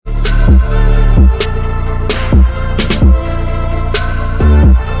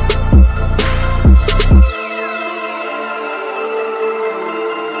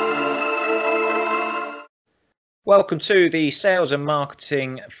Welcome to the Sales and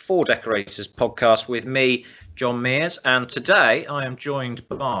Marketing for Decorators podcast with me, John Mears, and today I am joined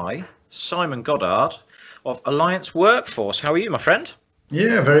by Simon Goddard of Alliance Workforce. How are you, my friend?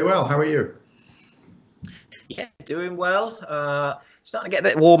 Yeah, very well. How are you? Yeah, doing well. Starting to get a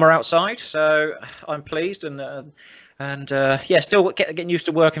bit warmer outside, so I'm pleased, and still getting used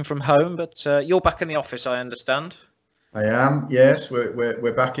to working from home. But you're back in the office, I understand. I am. Yes,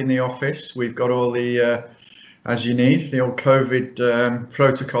 we're back in the office. We've got all the as you need, the old COVID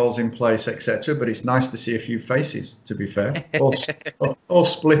protocols in place, etc. But it's nice to see a few faces, to be fair. All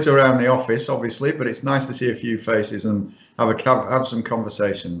split around the office, obviously, but it's nice to see a few faces and have some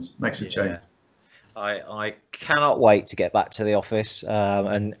conversations. Makes a change. I cannot wait to get back to the office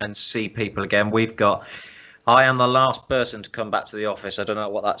and see people again. I am the last person to come back to the office. I don't know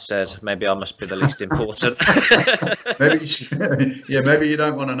what that says. Maybe I must be the least important. Maybe you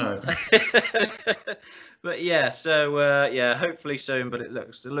don't want to know. But yeah, so hopefully soon. But it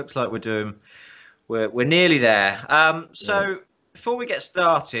looks like we're nearly there. Before we get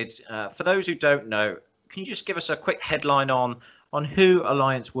started, for those who don't know, can you just give us a quick headline on who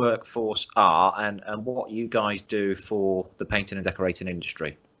Alliance Workforce are and what you guys do for the painting and decorating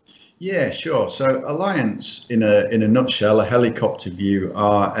industry? Yeah, sure. So Alliance, in a nutshell, a helicopter view,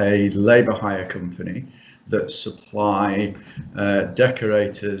 are a labour hire company that supply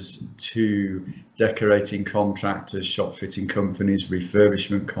decorators to decorating contractors, shop fitting companies,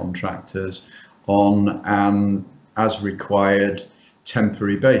 refurbishment contractors on an as required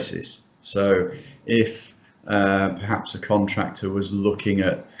temporary basis. So if perhaps a contractor was looking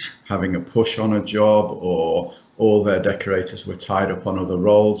at having a push on a job, or all their decorators were tied up on other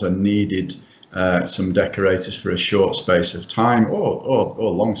roles and needed some decorators for a short space of time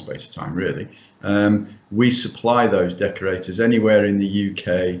or long space of time, really, we supply those decorators anywhere in the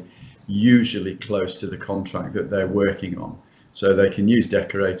UK, usually close to the contract that they're working on. So they can use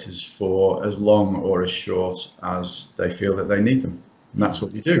decorators for as long or as short as they feel that they need them. And that's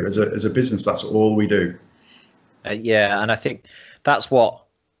what we do as a business. That's all we do. And I think that's what,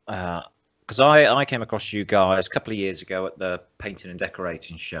 because I came across you guys a couple of years ago at the painting and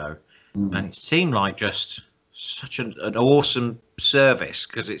decorating show, and it seemed like just such an awesome service,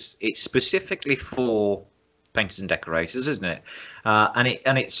 because it's specifically for painters and decorators, isn't it? And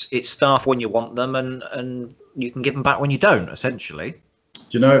it's staff when you want them, and you can give them back when you don't, essentially. Do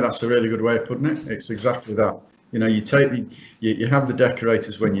you know, that's a really good way of putting it. It's exactly that. You know, you have the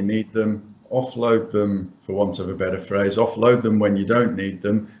decorators when you need them, offload them, for want of a better phrase, offload them when you don't need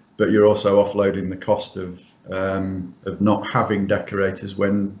them, but you're also offloading the cost of not having decorators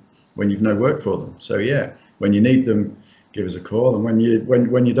when you've no work for them. So yeah, when you need them, give us a call, and when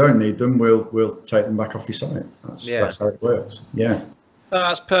you don't need them, we'll take them back off your site. That's how it works. Yeah.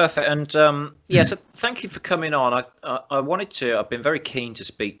 That's perfect. And so thank you for coming on. I've been very keen to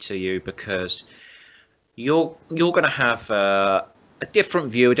speak to you because you're going to have a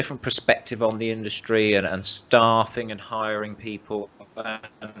different view, a different perspective on the industry and staffing and hiring people.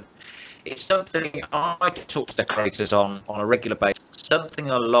 And it's something I talk to decorators on a regular basis. Something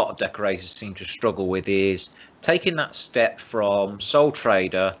a lot of decorators seem to struggle with is taking that step from sole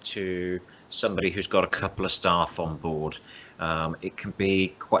trader to somebody who's got a couple of staff on board. It can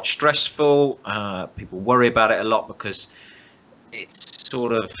be quite stressful. People worry about it a lot because it's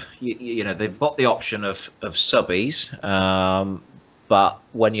sort of, they've got the option of subbies, but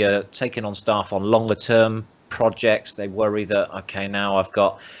when you're taking on staff on longer term projects, they worry that, okay, now I've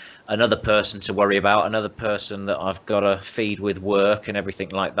got another person to worry about, another person that I've got to feed with work and everything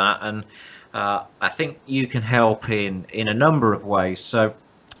like that. And I think you can help in a number of ways. So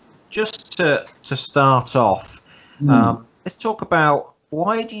just to start off, let's talk about,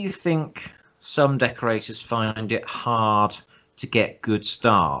 why do you think some decorators find it hard to get good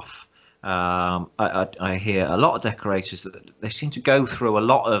staff? I hear a lot of decorators that they seem to go through a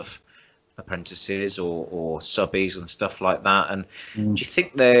lot of apprentices or subbies and stuff like that. And do you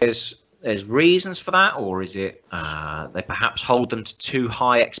think there's reasons for that, or is it they perhaps hold them to too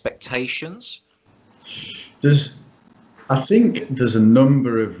high expectations? I think there's a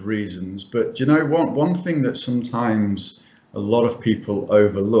number of reasons, but one thing that sometimes a lot of people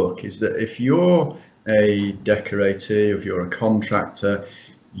overlook is that if you're a decorator, if you're a contractor,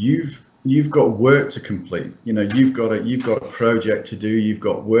 you've got work to complete. You've got a project to do, you've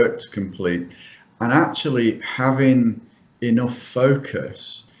got work to complete, and actually having enough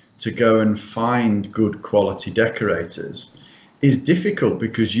focus to go and find good quality decorators is difficult,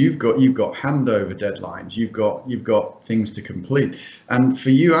 because you've got handover deadlines, you've got things to complete. And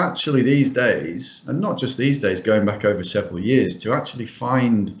for you actually these days, and not just these days, going back over several years, to actually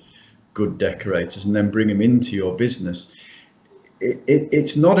find good decorators and then bring them into your business.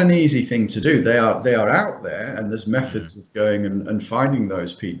 It's not an easy thing to do. They are out there, and there's methods of going and finding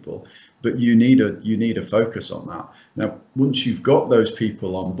those people, but you need a focus on that. Now, once you've got those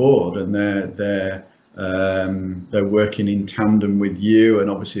people on board and they're working in tandem with you, and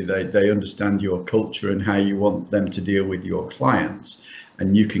obviously they understand your culture and how you want them to deal with your clients,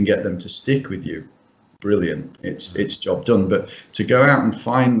 and you can get them to stick with you, brilliant. It's job done. But to go out and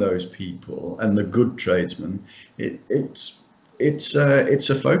find those people and the good tradesmen, it's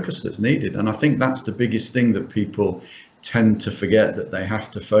a focus that's needed. And I think that's the biggest thing that people tend to forget, that they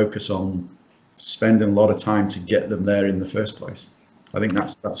have to focus on spending a lot of time to get them there in the first place. I think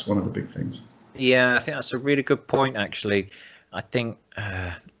that's one of the big things. Yeah, I think that's a really good point, actually. I think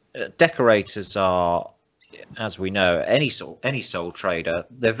decorators are, as we know, any sole trader,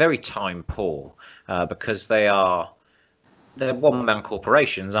 they're very time poor because they're one-man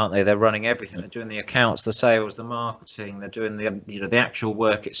corporations, aren't they? They're running everything. They're doing the accounts, the sales, the marketing. They're doing the actual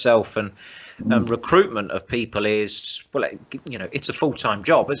work itself, and recruitment of people is, well, it's a full-time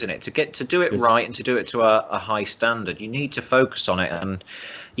job, isn't it? To do it right and to do it to a high standard, you need to focus on it. And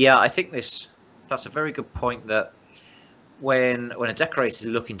yeah, I think that's a very good point, that when a decorator is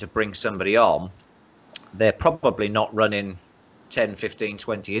looking to bring somebody on, they're probably not running 10, 15,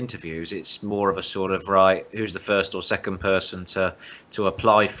 20 interviews. It's more of a sort of, right, who's the first or second person to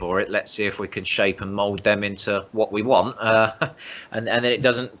apply for it? Let's see if we can shape and mold them into what we want. And then it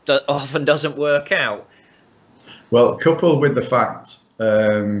often doesn't work out. Well, coupled with the fact,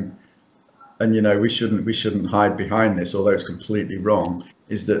 and we shouldn't hide behind this, although it's completely wrong,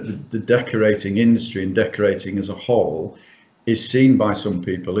 is that the decorating industry and decorating as a whole is seen by some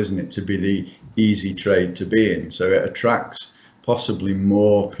people, isn't it, to be the easy trade to be in. So it attracts possibly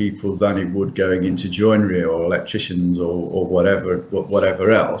more people than it would going into joinery or electricians or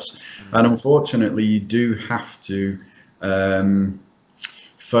whatever else. And unfortunately, you do have to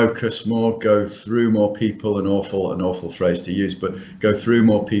focus more, go through more people, an awful phrase to use, but go through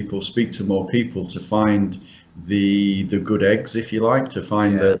more people, speak to more people to find the good eggs, if you like, to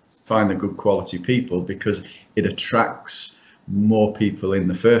find the good quality people, because it attracts more people in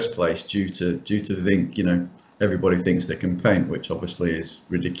the first place due to the everybody thinks they can paint, which obviously is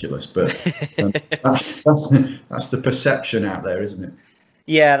ridiculous, but that's the perception out there, isn't it?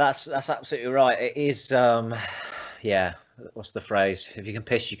 Yeah, that's absolutely right. It is. What's the phrase? If you can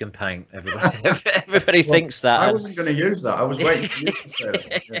piss, you can paint. Everybody thinks that. I wasn't going to use that. I was waiting for you to say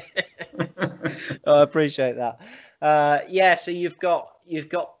that. Yeah. Oh, I appreciate that. So you've got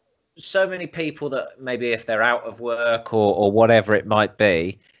so many people that maybe if they're out of work or whatever it might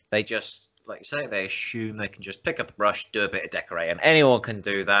be, they just, like you say, they assume they can just pick up a brush, do a bit of decorating. Anyone can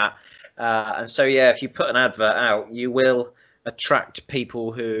do that. And so, if you put an advert out, you will attract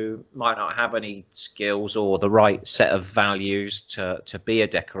people who might not have any skills or the right set of values to be a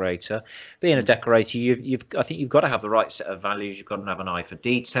decorator. Being a decorator, I think you've got to have the right set of values. You've got to have an eye for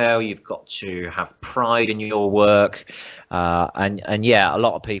detail. You've got to have pride in your work. And a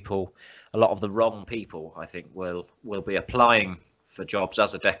lot of the wrong people, I think, will be applying for jobs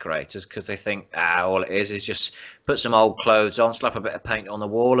as a decorators because they think all it is just put some old clothes on, slap a bit of paint on the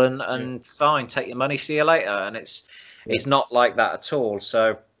wall, and fine, take your money, see you later. And it's not like that at all.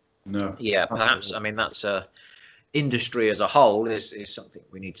 So no, perhaps, I mean, that's a industry as a whole is something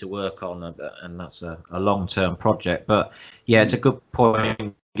we need to work on, and that's a long-term project. But it's a good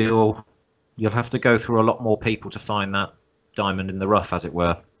point. You'll have to go through a lot more people to find that diamond in the rough, as it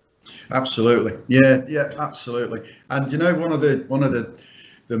were. Absolutely. Yeah, absolutely. And one of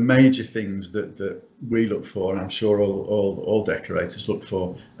the major things that we look for, and I'm sure all decorators look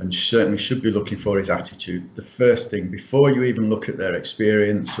for, and certainly should be looking for, is attitude. The first thing, before you even look at their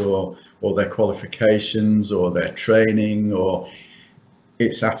experience or their qualifications or their training, or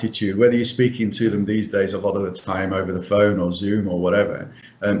it's attitude. Whether you're speaking to them these days a lot of the time over the phone or Zoom or whatever,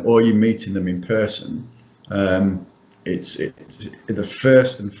 or you're meeting them in person, it's the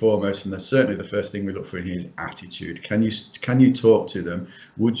first and foremost, and that's certainly the first thing we look for in here, is attitude. Can you talk to them?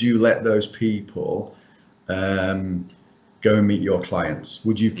 Would you let those people go and meet your clients?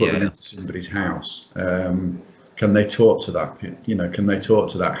 Would you put them into somebody's house? Can they talk to that? Can they talk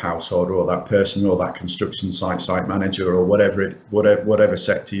to that householder or that person or that construction site manager or whatever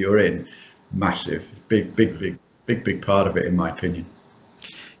sector you're in? Massive, big part of it, in my opinion.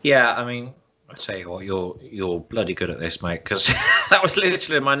 Yeah, I mean, I tell you what, you're bloody good at this, mate. Because that was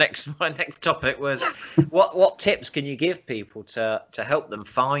literally my next topic was what tips can you give people to help them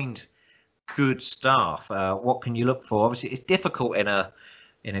find good staff? What can you look for? Obviously, it's difficult in an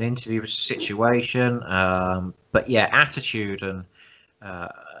interview situation, but attitude and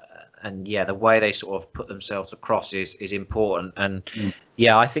yeah, the way they sort of put themselves across is important. And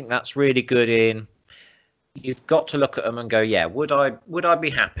yeah, I think that's really good. You've got to look at them and go, yeah, would I be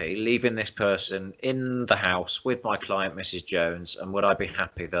happy leaving this person in the house with my client, Mrs. Jones, and would I be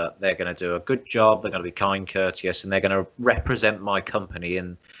happy that they're going to do a good job, they're going to be kind, courteous, and they're going to represent my company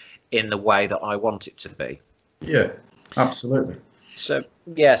in the way that I want it to be? Yeah, absolutely. So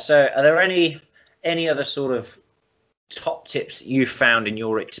yeah, so are there any other sort of top tips that you've found in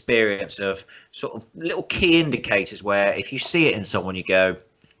your experience of sort of little key indicators where if you see it in someone, you go,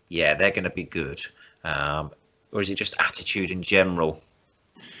 yeah, they're going to be good? Or is it just attitude in general?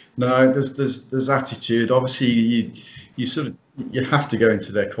 No, there's attitude. Obviously, you have to go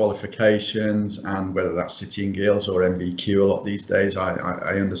into their qualifications, and whether that's City and Guilds or MVQ a lot these days, I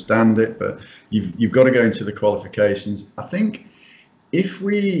understand it, but you've got to go into the qualifications. I think if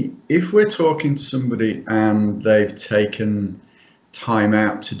we're talking to somebody and they've taken time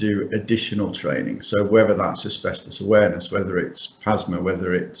out to do additional training, so whether that's asbestos awareness, whether it's PASMA,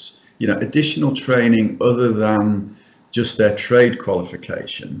 whether it's additional training other than just their trade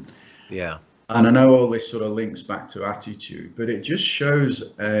qualification. Yeah. And I know all this sort of links back to attitude, but it just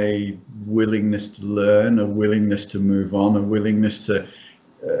shows a willingness to learn, a willingness to move on, a willingness to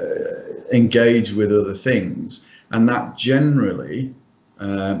engage with other things. And that generally,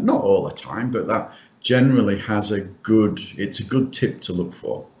 not all the time, but that generally it's a good tip to look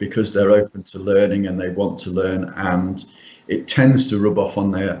for, because they're open to learning and they want to learn, and it tends to rub off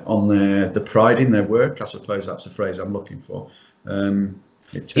on the pride in their work. I suppose that's the phrase I'm looking for.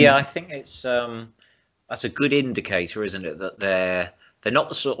 Yeah, I think it's that's a good indicator, isn't it, that they're not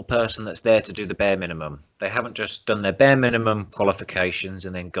the sort of person that's there to do the bare minimum. They haven't just done their bare minimum qualifications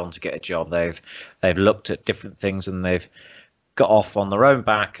and then gone to get a job. They've looked at different things and they've got off on their own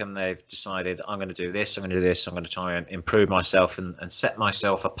back and they've decided, I'm going to do this, I'm going to do this, I'm going to try and improve myself and set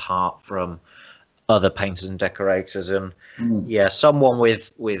myself apart from other painters and decorators. And yeah, someone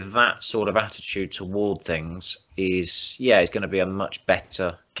with that sort of attitude toward things is going to be a much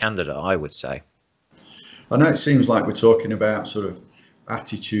better candidate, I would say. I know it seems like we're talking about sort of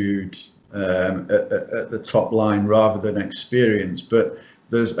attitude at the top line rather than experience, but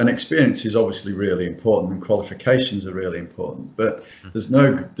experience is obviously really important and qualifications are really important, but there's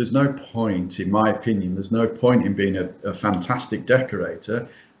no point, in my opinion, there's no point in being a fantastic decorator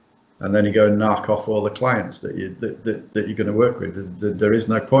and then you go and knock off all the clients that you're going to work with. There is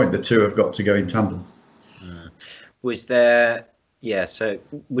no point. The two have got to go in tandem. Was there? Yeah. So,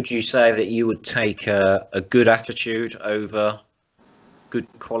 would you say that you would take a good attitude over good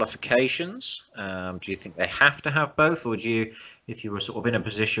qualifications? Do you think they have to have both, or would you, if you were sort of in a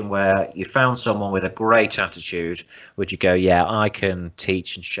position where you found someone with a great attitude, would you go, yeah, I can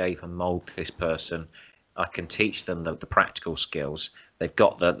teach and shape and mold this person. I can teach them the practical skills. They've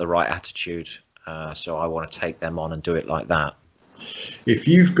got the right attitude, so I want to take them on and do it like that. If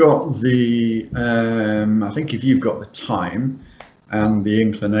you've got I think if you've got the time and the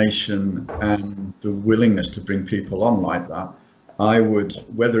inclination and the willingness to bring people on like that, I would,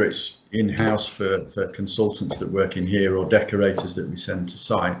 whether it's in-house for consultants that work in here or decorators that we send to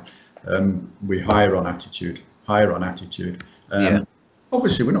site, we hire on attitude.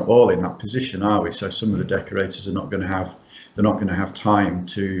 Obviously, we're not all in that position, are we? So some of the decorators are not going to have time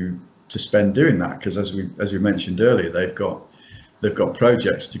to spend doing that, because as we mentioned earlier, they've got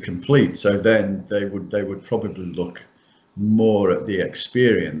projects to complete. So then they would probably look more at the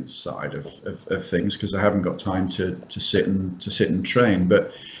experience side of things, because they haven't got time to sit and train.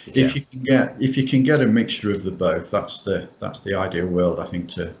 But if you can get a mixture of the both, that's the ideal world, I think,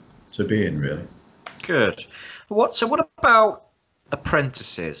 to be in, really. Good. What about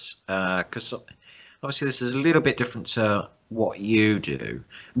apprentices? Because obviously this is a little bit different to what you do,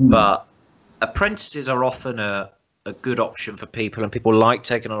 but apprentices are often a good option for people, and people like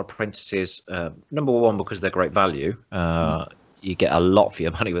taking on apprentices. Number one, because they're great value. You get a lot for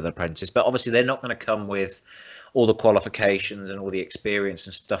your money with an apprentice, but obviously they're not going to come with all the qualifications and all the experience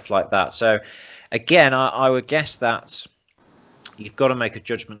and stuff like that. So again, I would guess that you've got to make a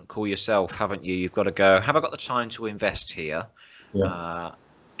judgment call yourself, haven't you? You've got to go, have I got the time to invest here? Yeah.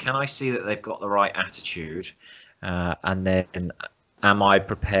 Can I see that they've got the right attitude? And then am I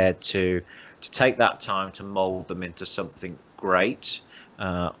prepared to take that time to mold them into something great?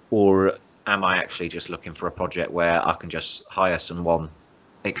 Or am I actually just looking for a project where I can just hire someone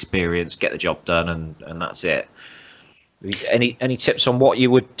experienced, get the job done, and that's it? Any tips on what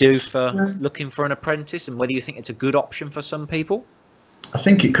you would do for looking for an apprentice, and whether you think it's a good option for some people? I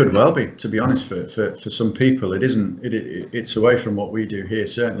think it could well be, to be honest. For some people, it isn't. It's away from what we do here,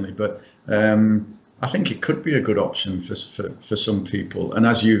 certainly. But I think it could be a good option for some people. And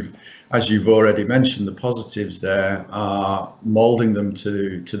as you've already mentioned, the positives there are molding them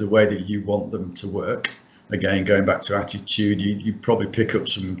to the way that you want them to work. Again, going back to attitude, you probably pick up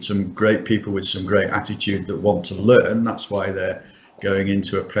some great people with some great attitude that want to learn. That's why they're going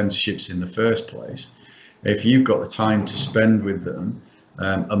into apprenticeships in the first place. If you've got the time to spend with them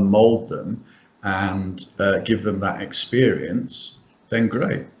and mold them and give them that experience, then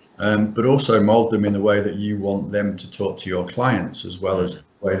great. But also mold them in the way that you want them to talk to your clients, as well as the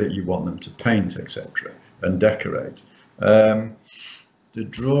way that you want them to paint, etc., and decorate. The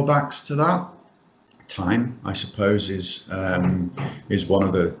drawbacks to that, time, I suppose, is one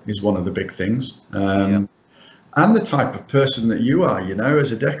of the big things. And the type of person that you are,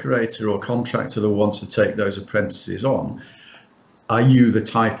 as a decorator or contractor that wants to take those apprentices on. Are you the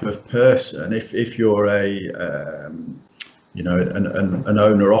type of person, if you're an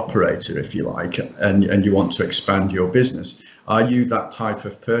owner operator, if you like, and you want to expand your business, are you that type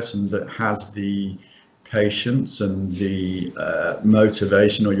of person that has the patience and the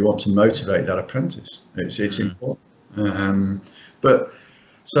motivation, or you want to motivate that apprentice? It's important. But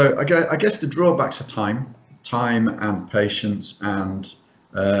so I guess the drawbacks are time and patience, and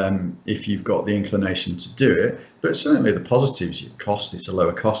if you've got the inclination to do it. But certainly the positives, your cost, it's a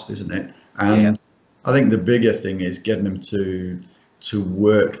lower cost, isn't it? And I think the bigger thing is getting them to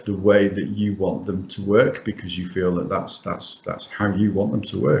work the way that you want them to work, because you feel that that's how you want them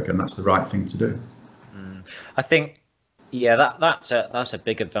to work, and that's the right thing to do. I think, that's a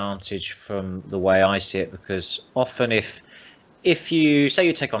big advantage from the way I see it, because often if you say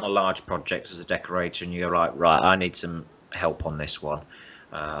you take on a large project as a decorator and you're like, right, I need some help on this one,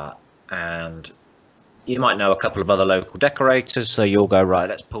 and you might know a couple of other local decorators, so you'll go, right,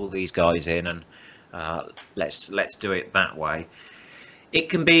 let's pull these guys in and let's do it that way. It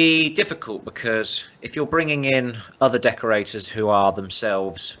can be difficult because if you're bringing in other decorators who are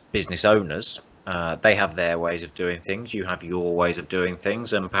themselves business owners, they have their ways of doing things, you have your ways of doing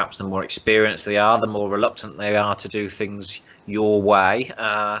things, and perhaps the more experienced they are, the more reluctant they are to do things your way,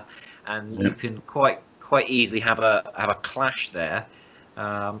 and you can quite easily have a clash there.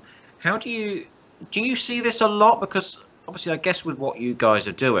 How do you see this a lot? Because obviously, I guess with what you guys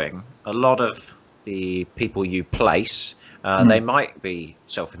are doing, a lot of the people you place, they might be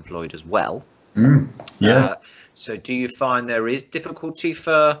self-employed as well. So do you find there is difficulty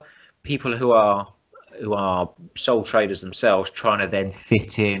for people who are sole traders themselves trying to then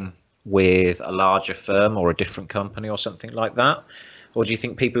fit in with a larger firm or a different company or something like that? Or do you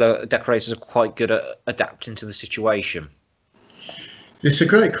think decorators are quite good at adapting to the situation? It's a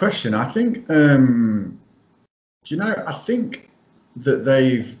great question. I think, I think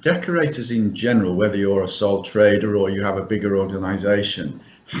that decorators in general, whether you're a sole trader or you have a bigger organization,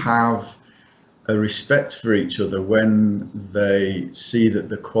 have a respect for each other when they see that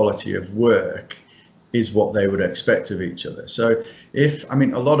the quality of work is what they would expect of each other. So a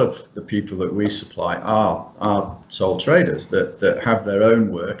lot of the people that we supply are sole traders that have their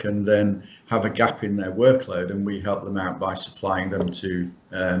own work and then have a gap in their workload, and we help them out by supplying them to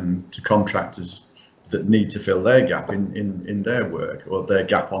contractors that need to fill their gap in their work, or their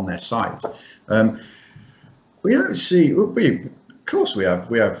gap on their site. We don't see, of course we have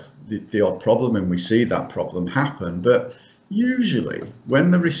the odd problem, and we see that problem happen, but usually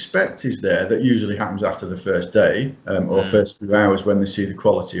when the respect is there, that usually happens after the first day or first few hours, when they see the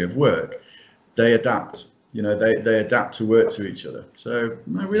quality of work, they adapt. They adapt to work to each other. So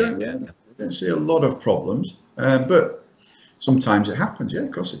no, we don't see a lot of problems, but sometimes it happens. Yeah,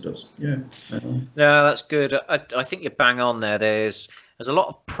 of course it does. Yeah. No, that's good. I think you're bang on there. There's a lot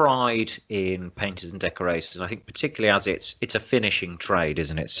of pride in painters and decorators. I think particularly as it's a finishing trade,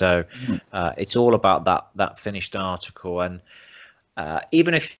 isn't it? So it's all about that finished article. And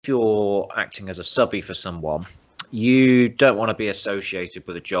even if you're acting as a subby for someone, you don't want to be associated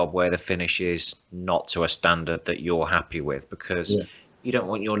with a job where the finish is not to a standard that you're happy with, because you don't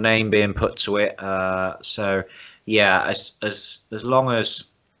want your name being put to it. So yeah, as long as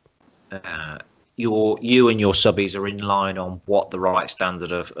you and your subbies are in line on what the right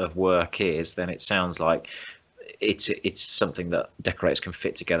standard of work is, then it sounds like it's something that decorators can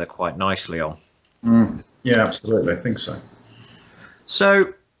fit together quite nicely on. Yeah, absolutely. I think so.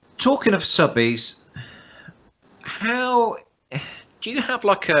 So, talking of subbies, how do you have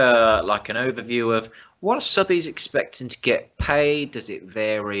like an overview of what are subbies expecting to get paid? Does it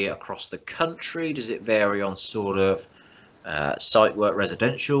vary across the country? Does it vary on sort of site work,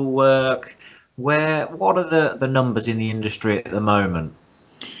 residential work? What are the numbers in the industry at the moment?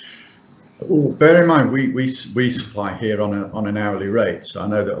 Well, bear in mind, we supply here on an hourly rate. So I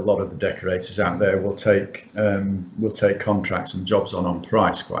know that a lot of the decorators out there will take contracts and jobs on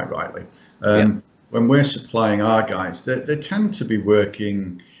price, quite rightly. Yeah. When we're supplying our guys, they tend to be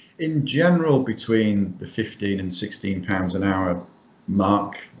working in general between the 15 and 16 pounds an hour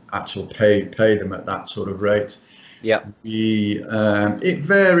mark. Actual pay them at that sort of rate. Yeah. It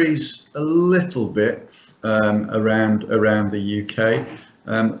varies a little bit around the UK.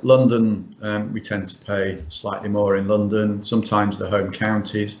 London, we tend to pay slightly more in London, sometimes the home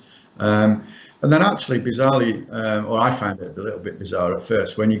counties. And then actually, bizarrely, or I found it a little bit bizarre at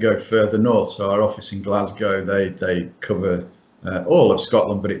first, when you go further north, so our office in Glasgow, they cover all of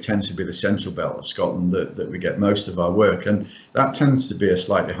Scotland, but it tends to be the central belt of Scotland that we get most of our work. And that tends to be a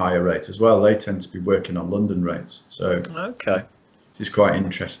slightly higher rate as well. They tend to be working on London rates. So okay, it's quite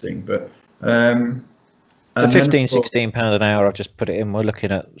interesting. But so 15, 16 pound an hour, I've just put it in. We're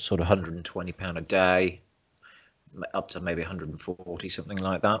looking at sort of 120 pound a day, up to maybe 140, something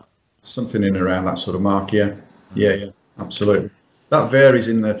like that. Something in around that sort of mark, yeah. Yeah, absolutely. That varies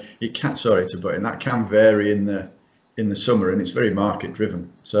that can vary in the summer, and it's very market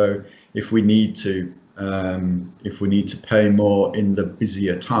driven. So if we need to pay more in the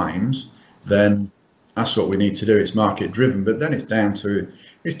busier times, then that's what we need to do. It's market driven, but then it's down to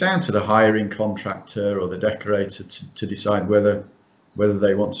the hiring contractor or the decorator to decide whether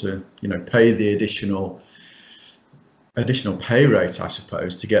they want to pay the additional pay rate, I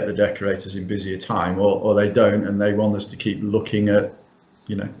suppose, to get the decorators in busier time, or they don't, and they want us to keep looking at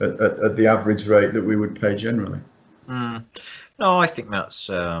the average rate that we would pay generally. No, I think that's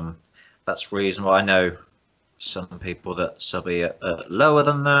reasonable. I know some people that subby at lower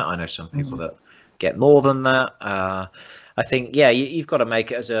than that. I know some people that get more than that. I think, you've got to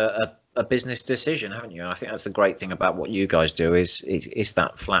make it as a business decision, haven't you? And I think that's the great thing about what you guys do is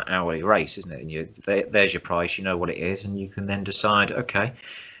that flat hourly rate, isn't it? And there's your price, you know what it is, and you can then decide, okay,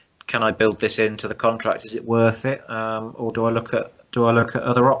 can I build this into the contract? Is it worth it, or do I look at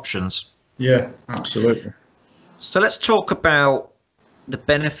other options? Yeah, absolutely. So let's talk about the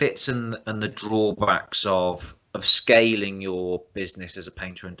benefits and the drawbacks of scaling your business as a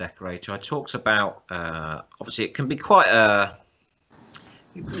painter and decorator. I talked about obviously it can be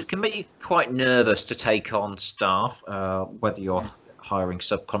it can make you quite nervous to take on staff, whether you're hiring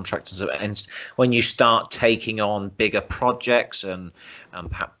subcontractors, and when you start taking on bigger projects and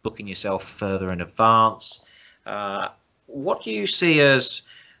perhaps booking yourself further in advance. What do you see as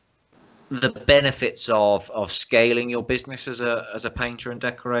the benefits of scaling your business as a painter and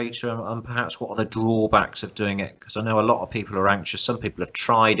decorator, and perhaps what are the drawbacks of doing it? Because I know a lot of people are anxious. Some people have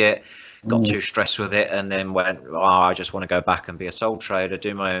tried it, got too stressed with it, and then went, I just want to go back and be a sole trader,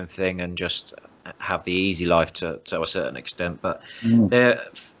 do my own thing, and just have the easy life to a certain extent. But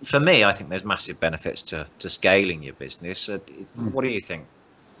for me, I think there's massive benefits to scaling your business. What do you think?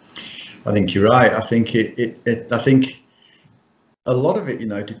 I think you're right. I think I think a lot of it,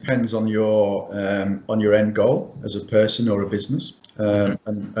 depends on your end goal as a person or a business,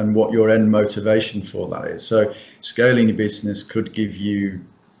 and what your end motivation for that is. So scaling your business could give you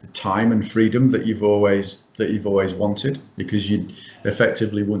the time and freedom that you've always wanted, because you'd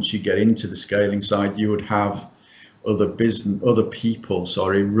effectively, once you get into the scaling side, you would have other people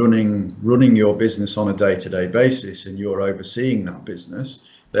running your business on a day-to-day basis, and you're overseeing that business.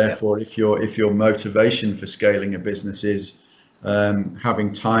 Therefore, if your motivation for scaling a business is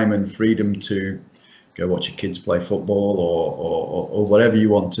having time and freedom to go watch your kids play football or whatever you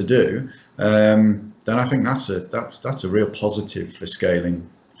want to do, then I think that's a real positive for scaling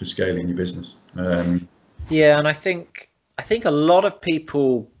your business. And I think a lot of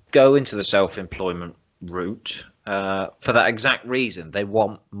people go into the self-employment route for that exact reason. They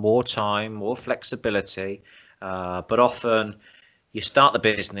want more time, more flexibility, but often you start the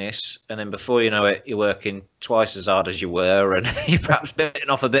business, and then before you know it, you're working twice as hard as you were, and you're perhaps bitten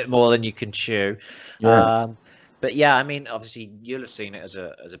off a bit more than you can chew. But I mean, obviously, you'll have seen it as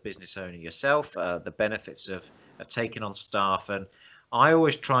a business owner yourself, the benefits of taking on staff. And I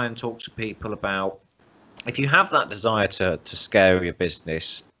always try and talk to people about, if you have that desire to scale your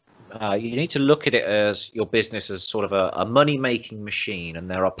business, you need to look at it as your business as sort of a money-making machine,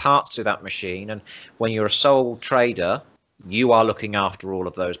 and there are parts to that machine. And when you're a sole trader, you are looking after all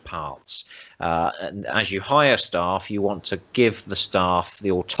of those parts. And as you hire staff, you want to give the staff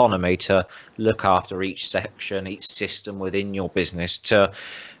the autonomy to look after each section, each system within your business. To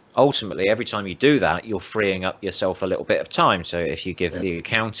ultimately, every time you do that, you're freeing up yourself a little bit of time. So if you give the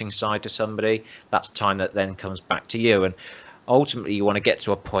accounting side to somebody, that's time that then comes back to you. And ultimately, you want to get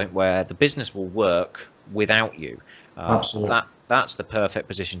to a point where the business will work without you. Absolutely. that's the perfect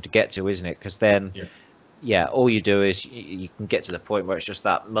position to get to, isn't it? Because then, yeah, all you do is you can get to the point where it's just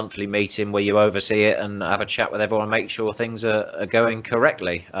that monthly meeting where you oversee it and have a chat with everyone, make sure things are going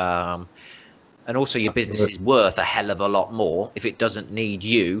correctly. And also, your business is worth a hell of a lot more if it doesn't need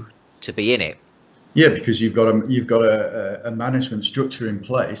you to be in it. Yeah, because you've got a management structure in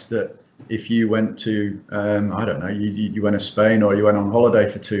place that if you went to I don't know, you went to Spain or you went on holiday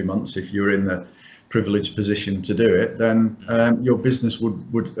for 2 months, if you were in the privileged position to do it, then your business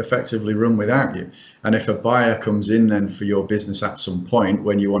would effectively run without you. And if a buyer comes in then for your business at some point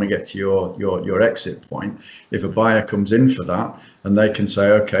when you want to get to your exit point, if a buyer comes in for that and they can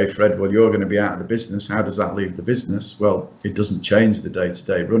say, okay, Fred, well, you're going to be out of the business, how does that leave the business? Well, it doesn't change the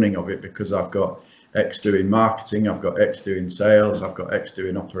day-to-day running of it, because I've got X doing marketing, I've got X doing sales, I've got X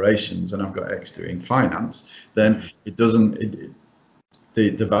doing operations, and I've got X doing finance. Then it doesn't,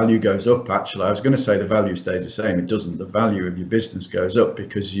 the value goes up. Actually, I was going to say the value stays the same. It doesn't. The value of your business goes up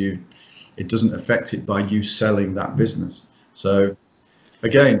because it doesn't affect it by you selling that business. So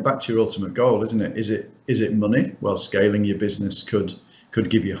again, back to your ultimate goal, isn't it? Is it money? Well, scaling your business could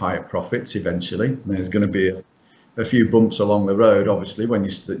give you higher profits eventually. There's going to be a few bumps along the road, obviously, when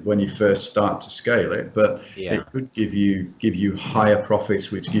you first start to scale it, but it could give you higher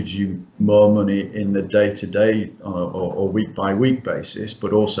profits, which gives you more money in the day-to-day or week-by-week basis,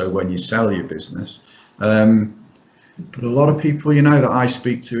 but also when you sell your business. But a lot of people, that I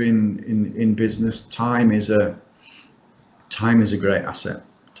speak to in business, time is a great asset.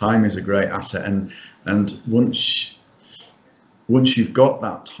 Time is a great asset, and once you've got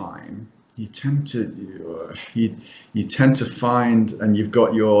that time, you tend to find, and you've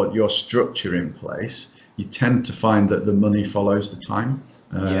got your structure in place, you tend to find that the money follows the time.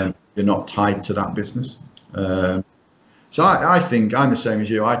 You're not tied to that business. So I think I'm the same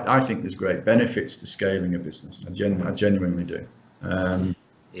as you. I think there's great benefits to scaling a business. I genuinely do. I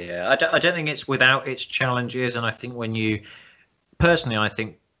don't think it's without its challenges, and I think I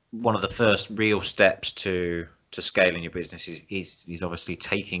think one of the first real steps to scaling your business is obviously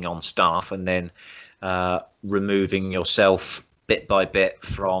taking on staff and then removing yourself bit by bit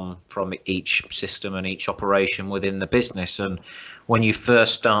from each system and each operation within the business. And when you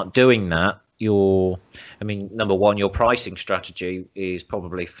first start doing that, number one, your pricing strategy is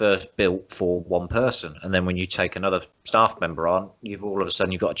probably first built for one person, and then when you take another staff member on, you've all of a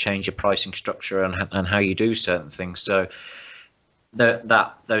sudden you've got to change your pricing structure and how you do certain things. So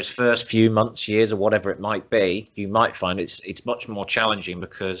those first few months, years, or whatever it might be, you might find it's much more challenging,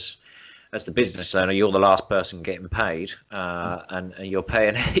 because as the business owner, you're the last person getting paid, and you're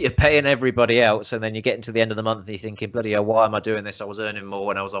paying everybody else, and then you're getting to the end of the month and you're thinking, bloody hell, why am I doing this? I was earning more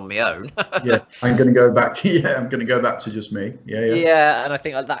when I was on my own. I'm going to go back to just me. Yeah, and I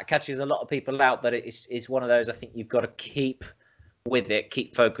think that catches a lot of people out, but it's one of those, I think you've got to keep with it,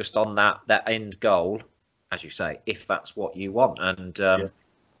 keep focused on that end goal, as you say, if that's what you want. And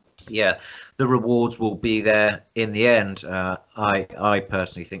the rewards will be there in the end. I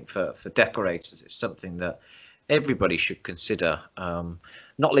personally think for decorators, it's something that everybody should consider,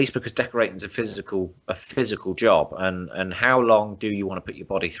 not least because decorating is a physical job, and how long do you want to put your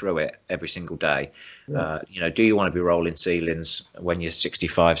body through it every single day? Do you want to be rolling ceilings when you're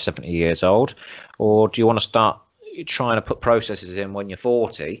 65, 70 years old, or do you want to start trying to put processes in when you're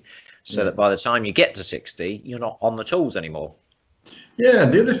 40, so that by the time you get to 60, you're not on the tools anymore? Yeah,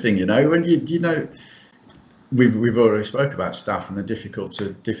 and the other thing, when we've already spoke about staff, and they're difficult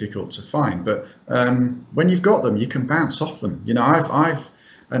to find, but when you've got them, you can bounce off them.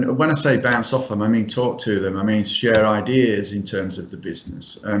 And when I say bounce off them, I mean talk to them. I mean share ideas in terms of the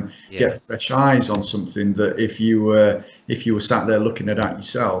business, get fresh eyes on something that if you were sat there looking at that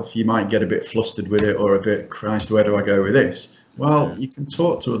yourself, you might get a bit flustered with it, or a bit, Christ, where do I go with this? Well, you can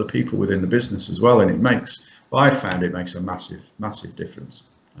talk to other people within the business as well, and I found it makes a massive difference.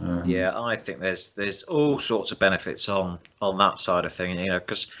 I think there's all sorts of benefits on that side of thing,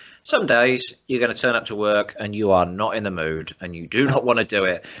 because some days you're going to turn up to work and you are not in the mood and you do not want to do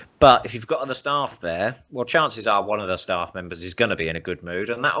it. But if you've got other staff there, well, chances are one of the staff members is going to be in a good mood,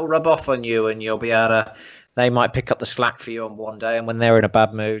 and that will rub off on you, and you'll be able to, they might pick up the slack for you on one day, and when they're in a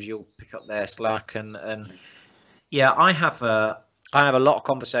bad mood, you'll pick up their slack. And I have a lot of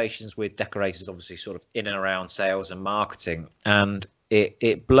conversations with decorators, obviously sort of in and around sales and marketing, and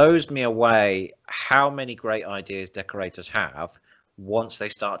it blows me away how many great ideas decorators have once they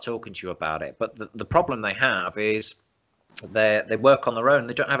start talking to you about it. But the problem they have is they work on their own.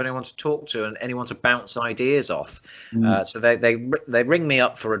 They don't have anyone to talk to and anyone to bounce ideas off. So they ring me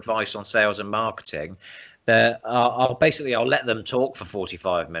up for advice on sales and marketing, I'll let them talk for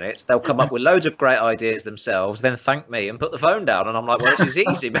 45 minutes. They'll come up with loads of great ideas themselves, then thank me and put the phone down. And I'm like, well, this is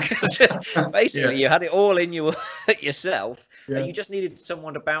easy because basically you had it all in yourself, and you just needed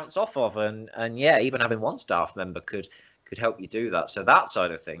someone to bounce off of. And yeah, even having one staff member could help you do that. So that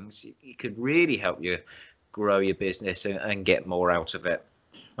side of things, you could really help you grow your business and get more out of it.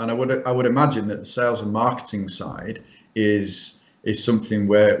 And I would imagine that the sales and marketing side is something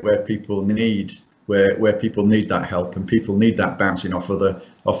where people need that help, and people need that bouncing off other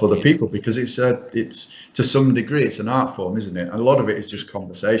people, because it's to some degree it's an art form, isn't it? And a lot of it is just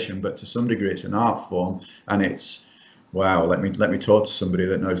conversation, but to some degree it's an art form, and it's wow, let me talk to somebody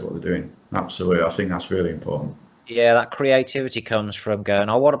that knows what they're doing. Absolutely, I think that's really important. Yeah, that creativity comes from going,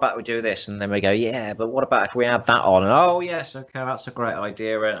 oh, what about we do this? And then we go, yeah, but what about if we add that on? And oh, yes, okay, that's a great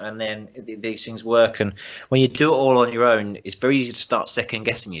idea. And then these things work. And when you do it all on your own, it's very easy to start second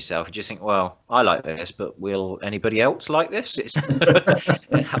guessing yourself. You just think, well, I like this, but will anybody else like this?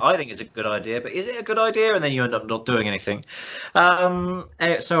 I think it's a good idea, but is it a good idea? And then you end up not doing anything. Sorry,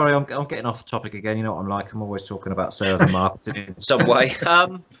 I'm getting off the topic again. You know what I'm like. I'm always talking about sales and marketing in some way.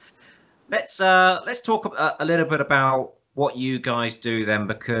 Let's talk a little bit about what you guys do then,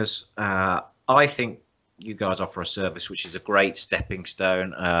 because I think you guys offer a service which is a great stepping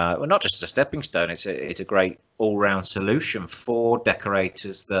stone. Well, not just a stepping stone; it's a great all-round solution for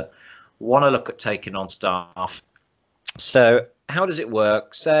decorators that want to look at taking on staff. So, how does it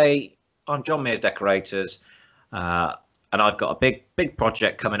work? Say I'm John Mears Decorators, and I've got a big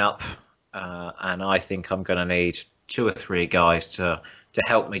project coming up, and I think I'm going to need 2 or 3 guys to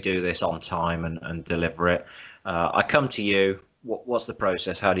help me do this on time and deliver it. I come to you. What's the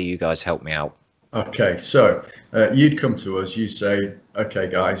process? How do you guys help me out? Okay, so you'd come to us. You say, okay,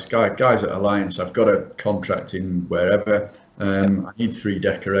 guys at Alliance, I've got a contract in wherever. I need 3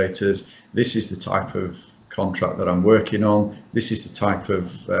 decorators. This is the type of contract that I'm working on. This is the type of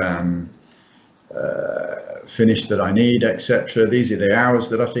finish that I need, etc. These are the hours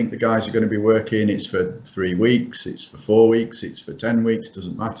that I think the guys are going to be working. It's for 3 weeks, it's for 4 weeks, it's for 10 weeks,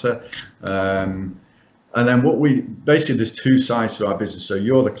 doesn't matter. And then basically there's 2 sides to our business. So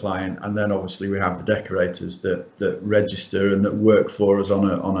you're the client, and then obviously we have the decorators that register and that work for us on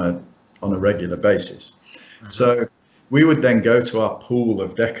a regular basis. So we would then go to our pool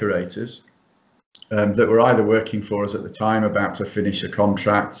of decorators that were either working for us at the time, about to finish a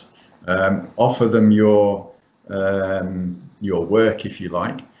contract, offer them your work, if you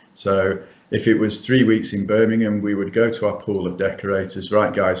like. So if it was 3 weeks in Birmingham, we would go to our pool of decorators.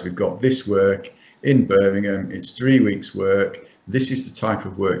 Right, guys, we've got this work in Birmingham. It's 3 weeks work. This is the type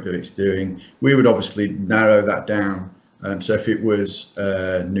of work that it's doing. We would obviously narrow that down. So if it was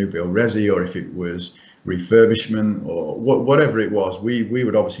new build resi, or if it was refurbishment, or whatever it was, we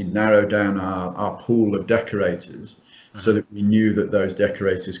would obviously narrow down our pool of decorators, so that we knew that those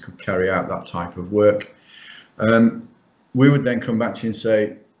decorators could carry out that type of work. We would then come back to you and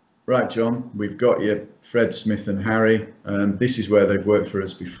say, right, John, we've got you Fred, Smith and Harry. This is where they've worked for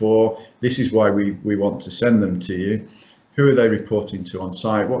us before. This is why we want to send them to you. Who are they reporting to on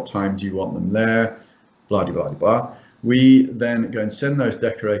site? What time do you want them there? Blah, blah, blah, blah. We then go and send those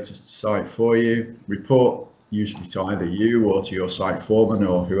decorators to site for you, report usually to either you or to your site foreman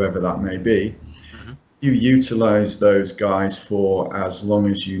or whoever that may be. You utilize those guys for as long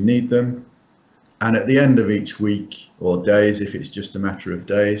as you need them, and at the end of each week, or days if it's just a matter of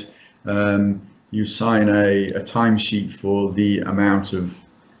days, you sign a timesheet for the amount of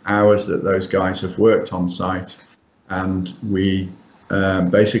hours that those guys have worked on site, and we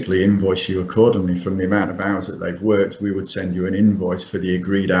basically invoice you accordingly from the amount of hours that they've worked. We would send you an invoice for the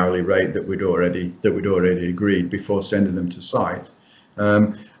agreed hourly rate that we'd already agreed before sending them to site,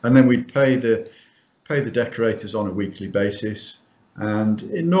 and then we'd pay the decorators on a weekly basis. And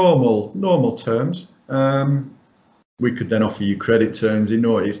in normal terms, we could then offer you credit terms.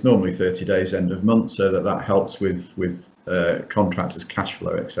 It's normally 30 days end of month, so that helps with contractors' cash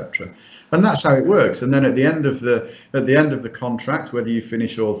flow, etc. And that's how it works. And then at the end of the contract, whether you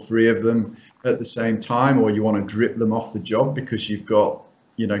finish all 3 of them at the same time, or you want to drip them off the job because you've got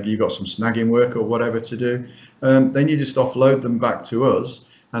some snagging work or whatever to do, then you just offload them back to us,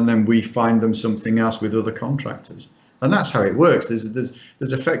 and then we find them something else with other contractors. And that's how it works. There's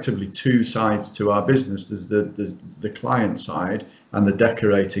effectively 2 sides to our business. There's the client side and the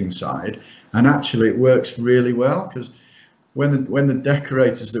decorating side. And actually it works really well, because when the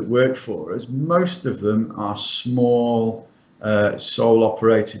decorators that work for us, most of them are small sole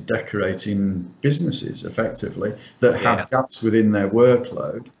operated decorating businesses, effectively, that have gaps within their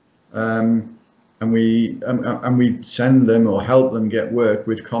workload. And we send them or help them get work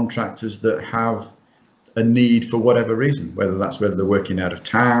with contractors that have a need for whatever reason, whether they're working out of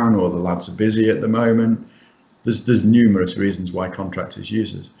town or the lads are busy at the moment. There's numerous reasons why contractors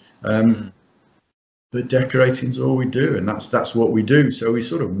use us. But decorating's all we do, and that's what we do. So we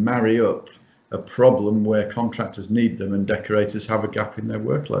sort of marry up a problem where contractors need them and decorators have a gap in their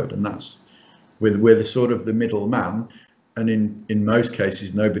workload, and that's we're the sort of the middleman. And in most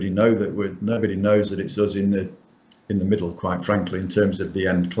cases, nobody knows that it's us in the middle. Quite frankly, in terms of the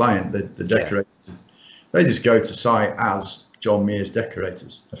end client, the decorators, they just go to site as John Mears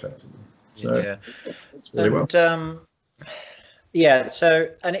decorators, effectively. So it's really well. Yeah, so,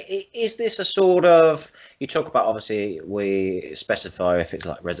 and is this a sort of, you talk about, obviously, we specify if it's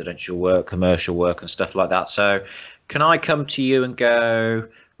like residential work, commercial work and stuff like that. So can I come to you and go,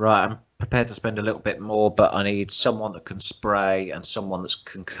 right, I'm prepared to spend a little bit more, but I need someone that can spray and someone that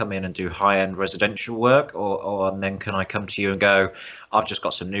can come in and do high-end residential work? Or and then can I come to you and go, I've just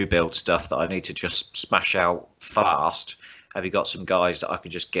got some new build stuff that I need to just smash out fast. Have you got some guys that I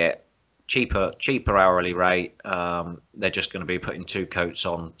could just get cheaper hourly rate? They're just going to be putting 2 coats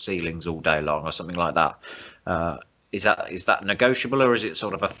on ceilings all day long or something like that. Is that negotiable, or is it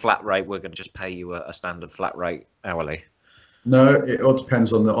sort of a flat rate? We're going to just pay you a standard flat rate hourly? No, it all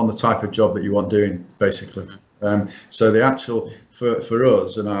depends on the type of job that you want doing, basically. So the actual for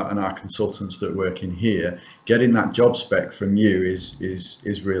us and our consultants that work in here, getting that job spec from you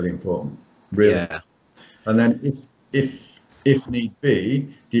is really important. Really. Yeah. And then if need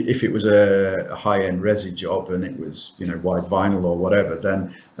be, if it was a high-end resi job and it was, wide vinyl or whatever,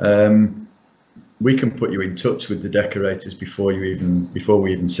 then we can put you in touch with the decorators before we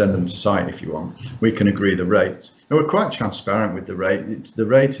even send them to site. If you want, we can agree the rate, and we're quite transparent with the rate. The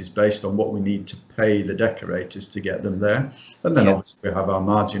rate is based on what we need to pay the decorators to get them there, and then obviously we have our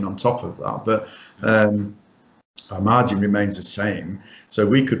margin on top of that. But our margin remains the same. So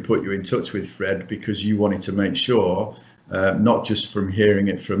we could put you in touch with Fred because you wanted to make sure. Not just from hearing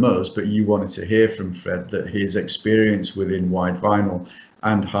it from us, but you wanted to hear from Fred that his experience within wide vinyl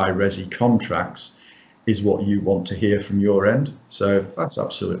and high resi contracts is what you want to hear from your end. So that's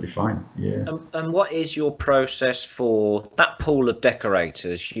absolutely fine. Yeah. And what is your process for that pool of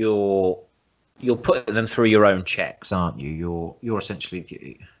decorators? You're putting them through your own checks, aren't you? You're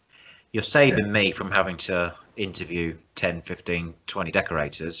essentially, you're saving me from having to interview 10, 15, 20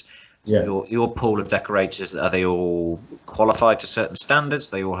 decorators. So your pool of decorators, are they all qualified to certain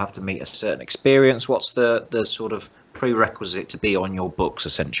standards? They all have to meet a certain experience? What's the sort of prerequisite to be on your books,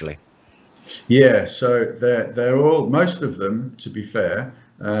 essentially? Yeah, so they're all, most of them, to be fair,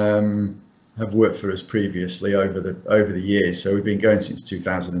 have worked for us previously over the years. So we've been going since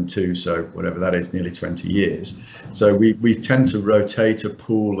 2002, so whatever that is, nearly 20 years. So we tend to rotate a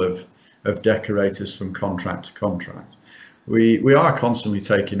pool of decorators from contract to contract. We are constantly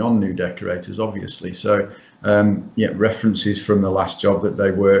taking on new decorators, obviously. So references from the last job that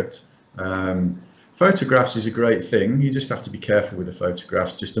they worked. Photographs is a great thing. You just have to be careful with the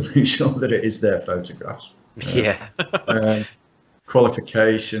photographs just to make sure that it is their photographs.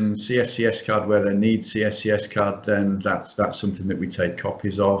 Qualifications, CSCS card where they need CSCS card, then that's something that we take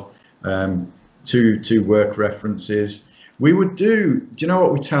copies of. Two work references. We would do you know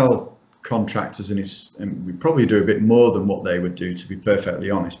what we tell contractors, and we probably do a bit more than what they would do, to be perfectly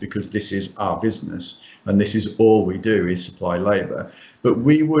honest, because this is our business and this is all we do is supply labor. But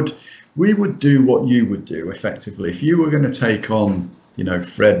we would do what you would do effectively if you were going to take on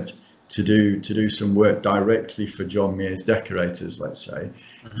Fred to do some work directly for John Mears decorators, let's say.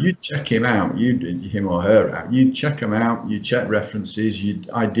 You'd check him out, him or her out, you'd check them out, you'd check references, you'd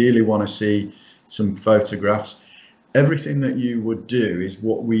ideally want to see some photographs. Everything that you would do is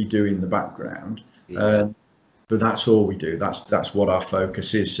what we do in the background, but that's all we do. That's what our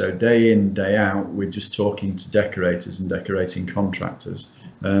focus is. So day in, day out, we're just talking to decorators and decorating contractors.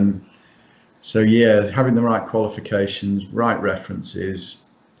 So yeah, having the right qualifications, right references,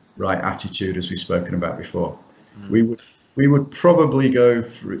 right attitude, as we've spoken about before. We would probably go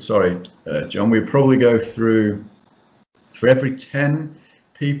through. Sorry, John. We'd probably go through for every 10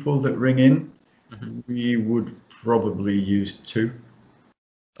 people that ring in. We would probably use 2.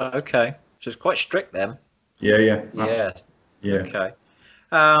 Okay, so it's quite strict then. Yeah. Okay.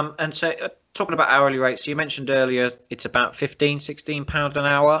 And so talking about hourly rates, so you mentioned earlier it's about £16 an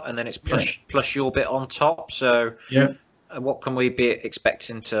hour, and then it's plus your bit on top. So what can we be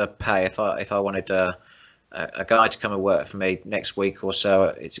expecting to pay if I wanted a guy to come and work for me next week or so?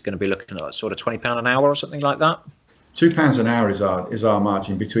 It's going to be looking at sort of £20 an hour or something like that. £2 an hour is our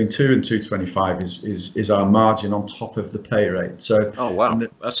margin. Between 2 and 2.25 is our margin on top of the pay rate. So, Oh wow, and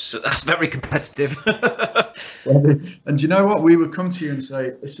that's very competitive. and you know what? We would come to you and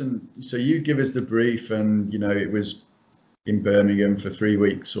say, listen, so you give us the brief, and it was in Birmingham for 3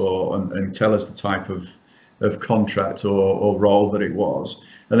 weeks, and tell us the type of contract or role that it was,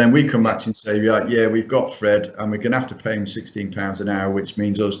 and then we come back to you and say, yeah, we've got Fred, and we're going to have to pay him £16 an hour, which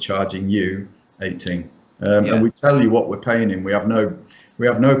means us charging you 18. And we tell you what we're paying him. We have no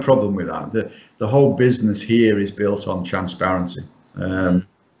problem with that. The whole business here is built on transparency.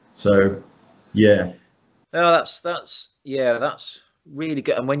 So yeah. No, that's really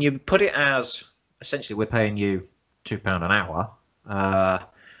good. And when you put it as essentially we're paying you £2 an hour,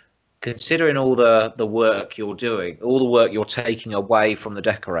 considering all the work you're doing, all the work you're taking away from the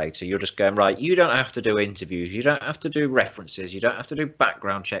decorator, you're just going, right, you don't have to do interviews, you don't have to do references, you don't have to do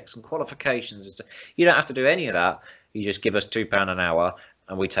background checks and qualifications, you don't have to do any of that. You just give us £2 an hour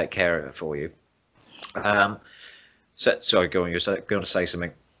and we take care of it for you. Sorry, go on, you're going to say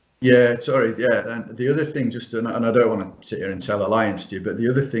something. Yeah, sorry. Yeah, and the other thing, and I don't want to sit here and sell Alliance to you, but the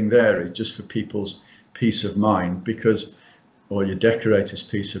other thing there is just for people's peace of mind, or your decorator's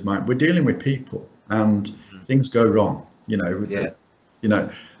peace of mind. We're dealing with people, and things go wrong.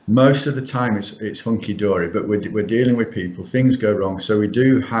 Most of the time it's hunky dory, but we're dealing with people. Things go wrong, so we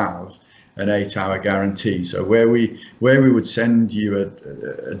do have an 8-hour guarantee. So where we would send you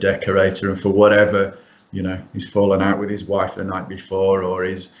a decorator, and for whatever, he's fallen out with his wife the night before, or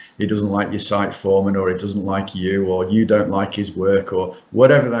he doesn't like your site foreman, or he doesn't like you, or you don't like his work, or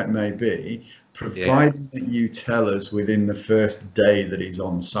whatever that may be, providing that you tell us within the first day that he's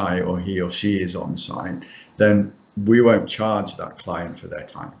on site, or he or she is on site, then we won't charge that client for their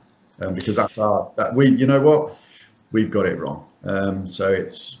time, because we've got it wrong. So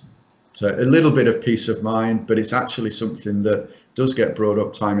it's a little bit of peace of mind, but it's actually something that does get brought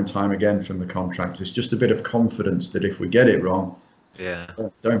up time and time again from the contractors. Just a bit of confidence that if we get it wrong,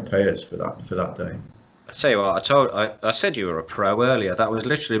 don't pay us for that day. I tell you what, I said you were a pro earlier. That was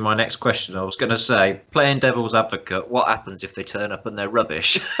literally my next question. I was going to say, playing devil's advocate, what happens if they turn up and they're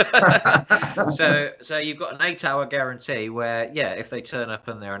rubbish? So you've got an 8-hour guarantee where, if they turn up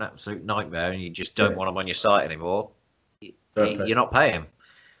and they're an absolute nightmare and you just don't want them on your site anymore, you're not paying.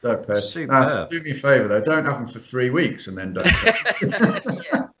 Don't pay. Superb. Do me a favour though, don't have them for 3 weeks and then don't pay.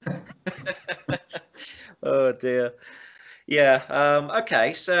 Oh dear. Yeah.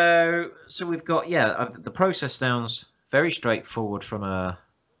 Okay. So we've got the process sounds very straightforward from a.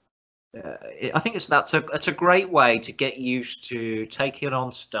 I think that's a great way to get used to taking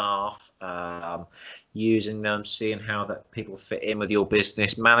on staff, using them, seeing how that people fit in with your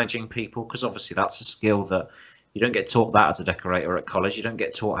business, managing people, because obviously that's a skill that you don't get taught that as a decorator at college. You don't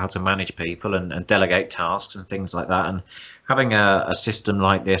get taught how to manage people and delegate tasks and things like that. And having a system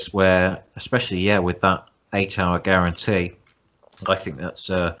like this where, especially with that 8-hour guarantee, I think that's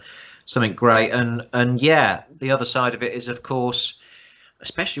something great. And the other side of it is, of course,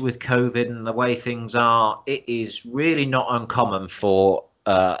 especially with COVID and the way things are, it is really not uncommon for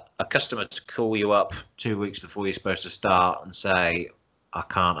a customer to call you up 2 weeks before you're supposed to start and say, I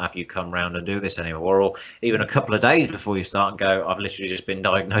can't have you come round and do this anymore, or even a couple of days before you start and go, I've literally just been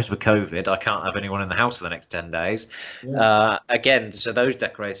diagnosed with COVID. I can't have anyone in the house for the next 10 days. Again, so those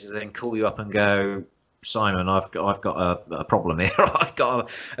decorators then call you up and go, Simon, I've got a problem here. I've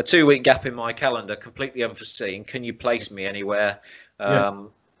got a 2-week gap in my calendar, completely unforeseen. Can you place me anywhere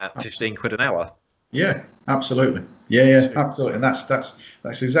at 15 quid an hour? Yeah, absolutely. Yeah, absolutely. And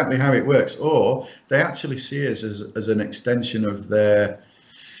that's exactly how it works. Or they actually see us as an extension of their,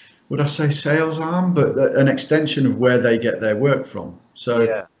 would I say sales arm, but an extension of where they get their work from.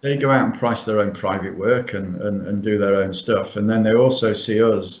 So they go out and price their own private work and do their own stuff. And then they also see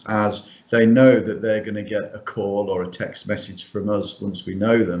us as, they know that they're going to get a call or a text message from us once we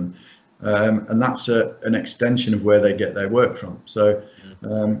know them. And that's an extension of where they get their work from. So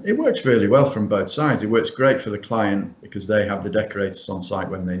it works really well from both sides. It works great for the client because they have the decorators on site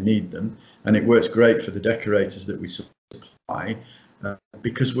when they need them. And it works great for the decorators that we supply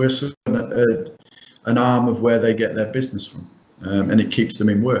because we're sort of an arm of where they get their business from. And it keeps them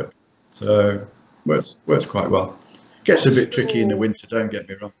in work. So works quite well. Gets a bit tricky in the winter, don't get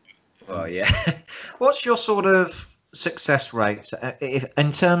me wrong. Well, yeah. What's your sort of success rates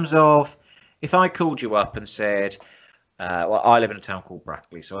in terms of, if I called you up and said, well, I live in a town called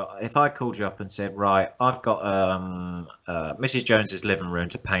Brackley, so if I called you up and said, right, I've got Mrs. Jones's living room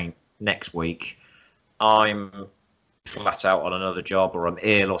to paint next week, I'm flat out on another job or I'm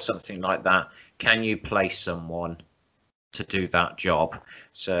ill or something like that, can you place someone to do that job.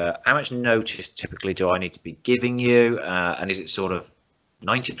 So how much notice typically do I need to be giving you? And is it sort of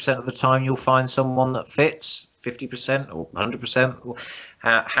 90% of the time you'll find someone that fits, 50% or 100%?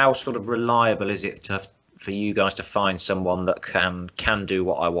 How sort of reliable is it for you guys to find someone that can do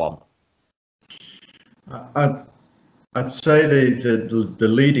what I want? I'd say the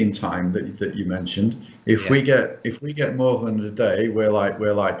leading time that you mentioned. If we get more than a day, we're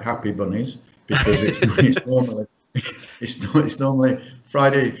like happy bunnies, because it's normally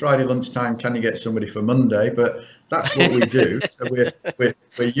Friday lunchtime. Can you get somebody for Monday? But that's what we do. So we're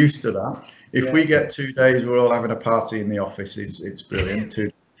used to that. If we get 2 days, we're all having a party in the office. It's brilliant. 2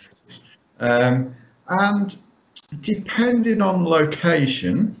 days. And depending on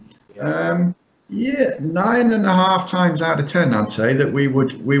location, 9.5 times out of 10, I'd say that we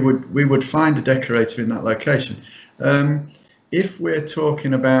would find a decorator in that location. If we're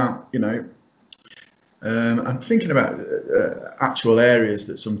talking about, I'm thinking about actual areas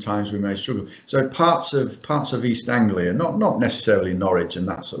that sometimes we may struggle. So parts of East Anglia, not necessarily Norwich and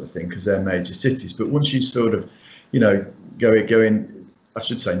that sort of thing, because they're major cities. But once you sort of, go in, I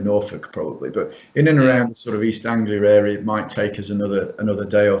should say Norfolk probably, but in and around the sort of East Anglia area, it might take us another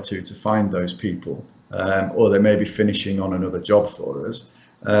day or two to find those people, or they may be finishing on another job for us.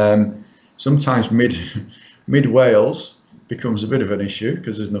 Sometimes mid Wales becomes a bit of an issue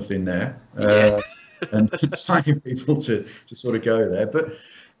because there's nothing there, and finding people to sort of go there. But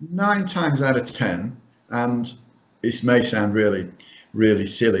 9 times out of 10, and this may sound really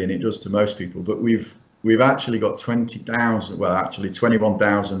silly, and it does to most people, but we've actually got 20,000, well, actually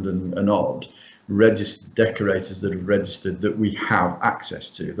 21,000 and odd registered decorators that have registered that we have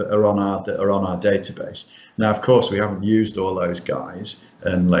access to, that are on our database. Now, of course, we haven't used all those guys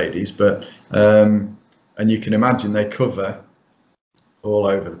and ladies, but and you can imagine they cover all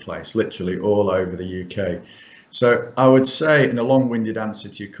over the place, literally all over the UK. So I would say, in a long-winded answer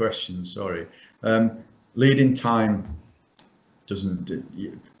to your question, sorry, lead-in time doesn't.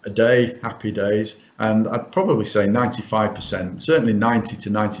 A day, happy days, and I'd probably say 95%, certainly 90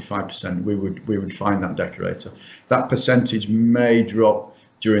 to 95%, we would find that decorator. That percentage may drop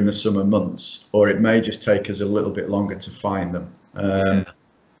during the summer months, or it may just take us a little bit longer to find them.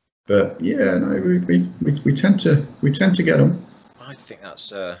 But no, we tend to get them. I think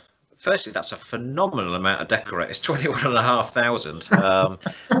that's firstly, that's a phenomenal amount of decorators,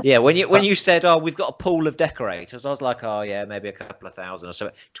 21,500. When you said, "Oh, we've got a pool of decorators," I was like, "Oh yeah, maybe a couple of thousand or so."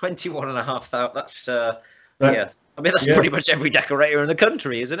 21,500. That's I mean, that's pretty much every decorator in the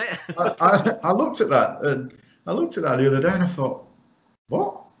country, isn't it? I looked at that. I looked at that the other day, and I thought,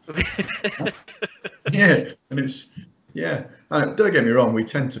 "What?" And it's And don't get me wrong, we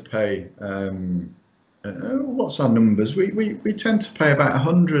tend to pay. What's our numbers? We tend to pay about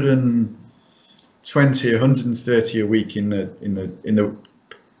 120, 130 a week in the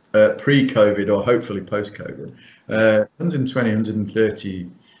pre-COVID, or hopefully post-COVID. 120, 130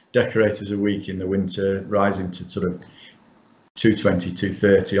 decorators a week in the winter, rising to sort of 220,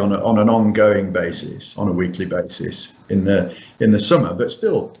 230 on an ongoing basis, on a weekly basis in the summer. But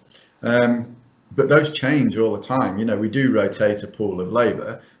still, but those change all the time. We do rotate a pool of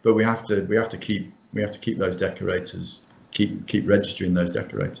labour, but we have to keep those decorators, keep registering those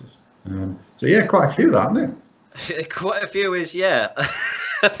decorators. So quite a few, aren't there? Quite a few is a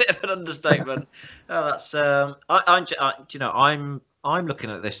bit of an understatement. That's I'm looking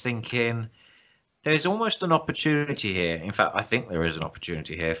at this thinking there's almost an opportunity here. In fact, I think there is an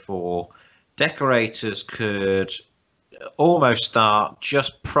opportunity here for decorators could almost start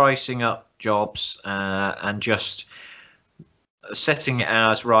just pricing up jobs and just setting it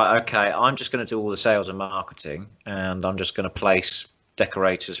as, right, okay, I'm just going to do all the sales and marketing, and I'm just going to place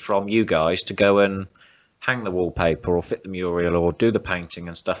decorators from you guys to go and hang the wallpaper or fit the mural or do the painting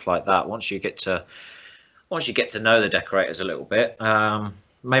and stuff like that. Once you get to know the decorators a little bit,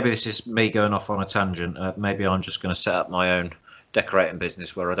 maybe this is me going off on a tangent. Maybe I'm just going to set up my own decorating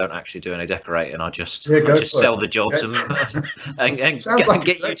business where I don't actually do any decorating. I just sell the jobs and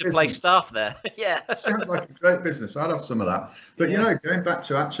get you to place staff there. Sounds like a great business. I'd have some of that. But going back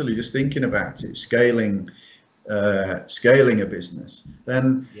to actually just thinking about it, scaling a business,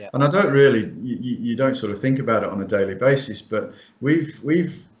 then and I don't really, you don't sort of think about it on a daily basis, but we've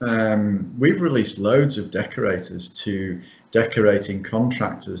released loads of decorators to decorating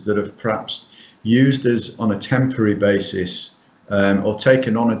contractors that have perhaps used us on a temporary basis, or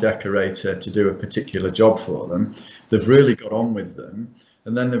taken on a decorator to do a particular job for them. They've really got on with them,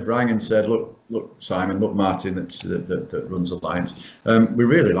 and then they've rang and said, look Simon, look Martin, that runs Alliance, we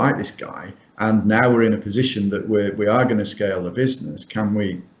really like this guy, and now we're in a position that we are going to scale the business. Can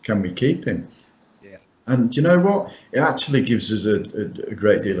we keep him? And do you know what? It actually gives us a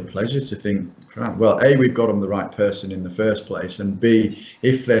great deal of pleasure to think, "Crap, well, A, we've got them the right person in the first place, and B,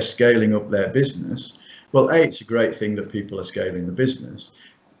 if they're scaling up their business, well, A, it's a great thing that people are scaling the business.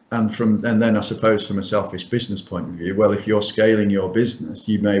 And then I suppose from a selfish business point of view, well, if you're scaling your business,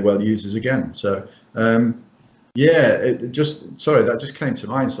 you may well use us again. So, yeah, that just came to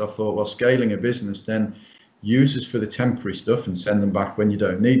mind. So I thought, well, scaling a business, then use us for the temporary stuff and send them back when you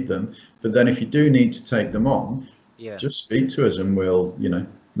don't need them. But then if you do need to take them on, Yeah. just speak to us and we'll,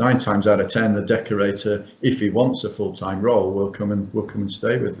 9 times out of 10, the decorator, if he wants a full-time role, will come and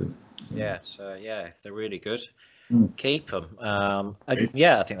stay with them. So, Yeah. So yeah, if they're really good, mm, keep them. And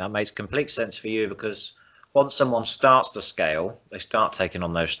yeah, I think that makes complete sense for you because once someone starts to scale, they start taking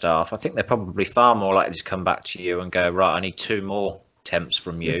on those staff. I think they're probably far more likely to come back to you and go, right, I need 2 more temps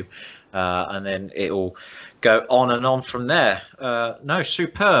from you, and then it'll go on and on from there. No,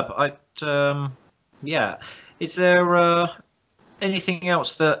 superb. Yeah. Is there anything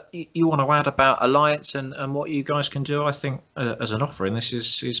else that you want to add about Alliance and what you guys can do? I think as an offering, this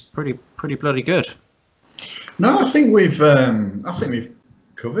is pretty bloody good. No, I think we've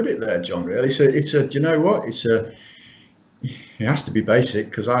covered it there, John. Really, do you know what? It has to be basic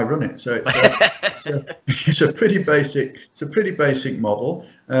because I run it. So it's a pretty basic model.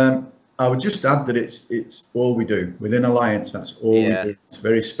 I would just add that it's all we do within Alliance. That's all we do. It's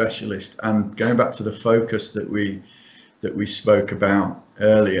very specialist. And going back to the focus that we spoke about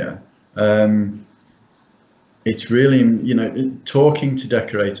earlier, it's really, talking to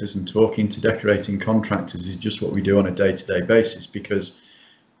decorators and talking to decorating contractors is just what we do on a day-to-day basis because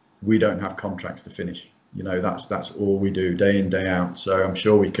we don't have contracts to finish. That's all we do day in, day out. So I'm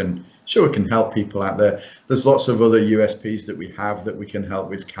sure we can help people out there. There's lots of other USPs that we have that we can help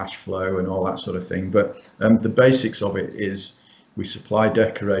with cash flow and all that sort of thing. But the basics of it is we supply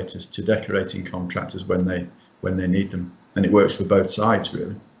decorators to decorating contractors when they need them, and it works for both sides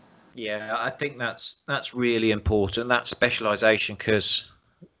really. Yeah, I think that's really important, that specialization, because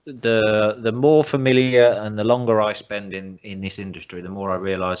the more familiar and the longer I spend in this industry, the more I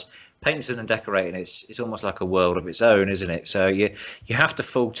realize painting and decorating it's almost like a world of its own, isn't it? So you have to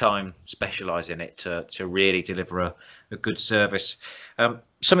full-time specialize in it to really deliver a good service.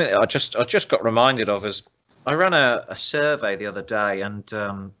 Something that I just got reminded of is I ran a survey the other day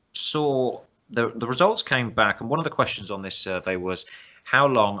and saw the results came back, and one of the questions on this survey was, how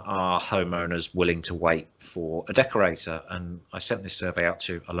long are homeowners willing to wait for a decorator? And I sent this survey out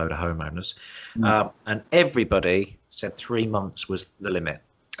to a load of homeowners, and everybody said 3 months was the limit.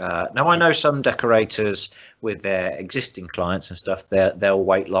 Now, I know some decorators with their existing clients and stuff, they'll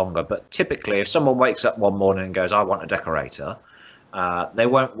wait longer. But typically, if someone wakes up one morning and goes, I want a decorator, they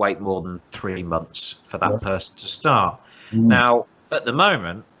won't wait more than 3 months for that person to start. Now, at the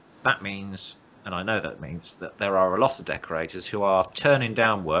moment, that means, and I know that means, that there are a lot of decorators who are turning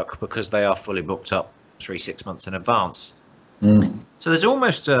down work because they are fully booked up 3-6 months in advance. So there's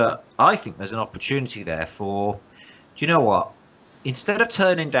almost I think there's an opportunity there for, do you know what? Instead of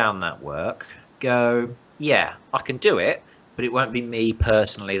turning down that work, go, yeah, I can do it, but it won't be me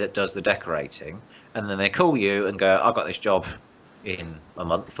personally that does the decorating. And then they call you and go, I've got this job in a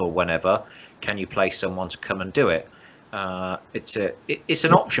month or whenever. Can you place someone to come and do it? It's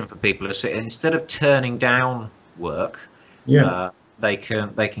an option for people to sit. Instead of turning down work, they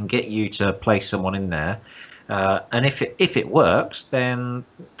can get you to place someone in there, and if it works, then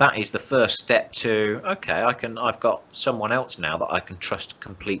that is the first step to, okay, I've got someone else now that I can trust to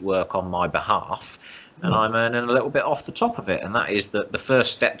complete work on my behalf, and I'm earning a little bit off the top of it, and that is the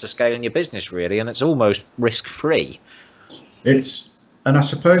first step to scaling your business really, and it's almost risk free. And I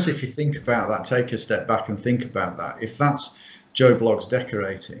suppose if you think about that, take a step back and think about that. If that's Joe Bloggs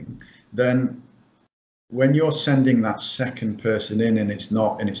Decorating, then when you're sending that second person in, and it's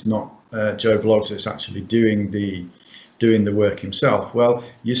not Joe Bloggs that's actually doing the work himself, well,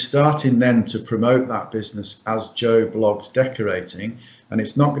 you're starting then to promote that business as Joe Bloggs Decorating, and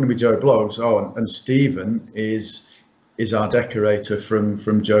it's not going to be Joe Bloggs. Oh, and Stephen is our decorator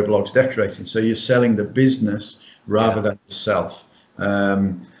from Joe Bloggs Decorating. So you're selling the business rather than yourself.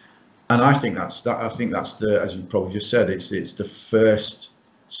 And I think that's the, as you probably just said, it's the first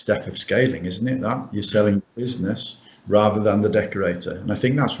step of scaling, isn't it? That you're selling business rather than the decorator, and I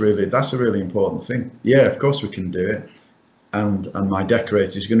think that's a really important thing. Yeah, of course we can do it, and my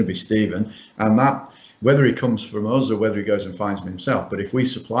decorator is going to be Stephen, and that, whether he comes from us or whether he goes and finds them himself, but if we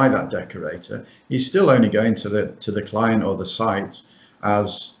supply that decorator, he's still only going to the client or the site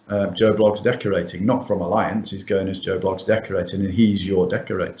as Joe Bloggs Decorating, not from Alliance. He's going as Joe Bloggs Decorating, and he's your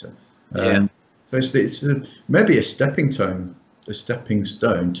decorator. So it's maybe a stepping stone a stepping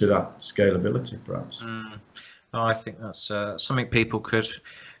stone to that scalability, perhaps. Oh, I think that's something people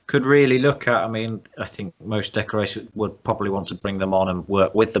could really look at. I mean, I think most decorators would probably want to bring them on and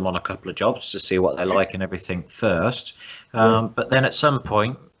work with them on a couple of jobs to see what they like and everything first. But then at some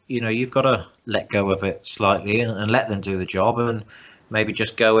point, you've got to let go of it slightly and let them do the job, and maybe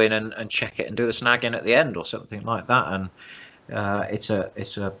just go in and check it and do the snagging at the end or something like that. And it's a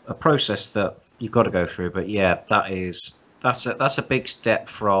process that you've got to go through. But yeah, that's a big step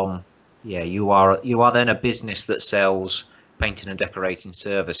from, you are then a business that sells painting and decorating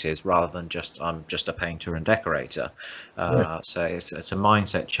services rather than I'm just a painter and decorator. So it's a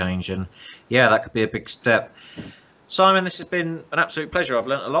mindset change, and that could be a big step. Simon, this has been an absolute pleasure. I've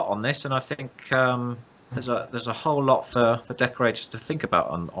learnt a lot on this, and I think there's a whole lot for decorators to think about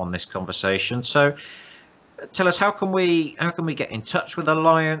on this conversation. So tell us, how can we get in touch with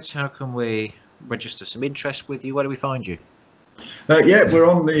Alliance? How can we register some interest with you? Where do we find you? We're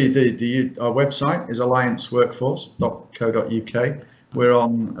on our website is allianceworkforce.co.uk. We're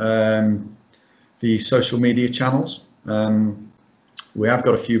on the social media channels. We have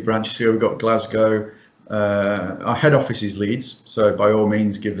got a few branches here. We've got Glasgow. Our head office is Leeds, so by all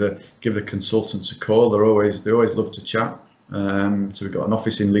means give the consultants a call. They always love to chat. So we've got an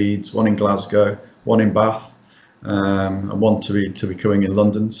office in Leeds, one in Glasgow, one in Bath, and one to be coming in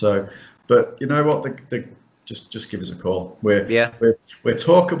London. So, but you know what, just give us a call. We're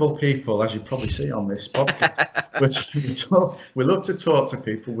talkable people, as you probably see on this podcast. We love to talk to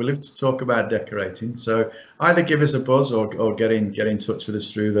people. We love to talk about decorating. So either give us a buzz or get in touch with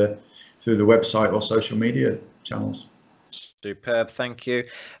us through the website or social media channels. Superb, thank you.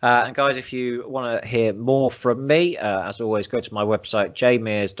 And guys, if you want to hear more from me, as always, go to my website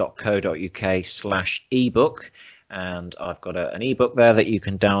jmears.co.uk/ebook. And I've got an ebook there that you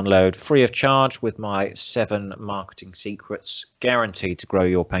can download free of charge with my 7 marketing secrets guaranteed to grow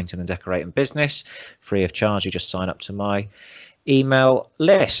your painting and decorating business. Free of charge. You just sign up to my email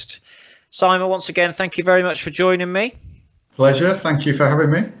list. Simon, once again, thank you very much for joining me. Pleasure. Thank you for having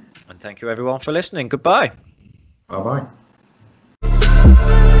me. And thank you everyone for listening. Goodbye. Bye-bye.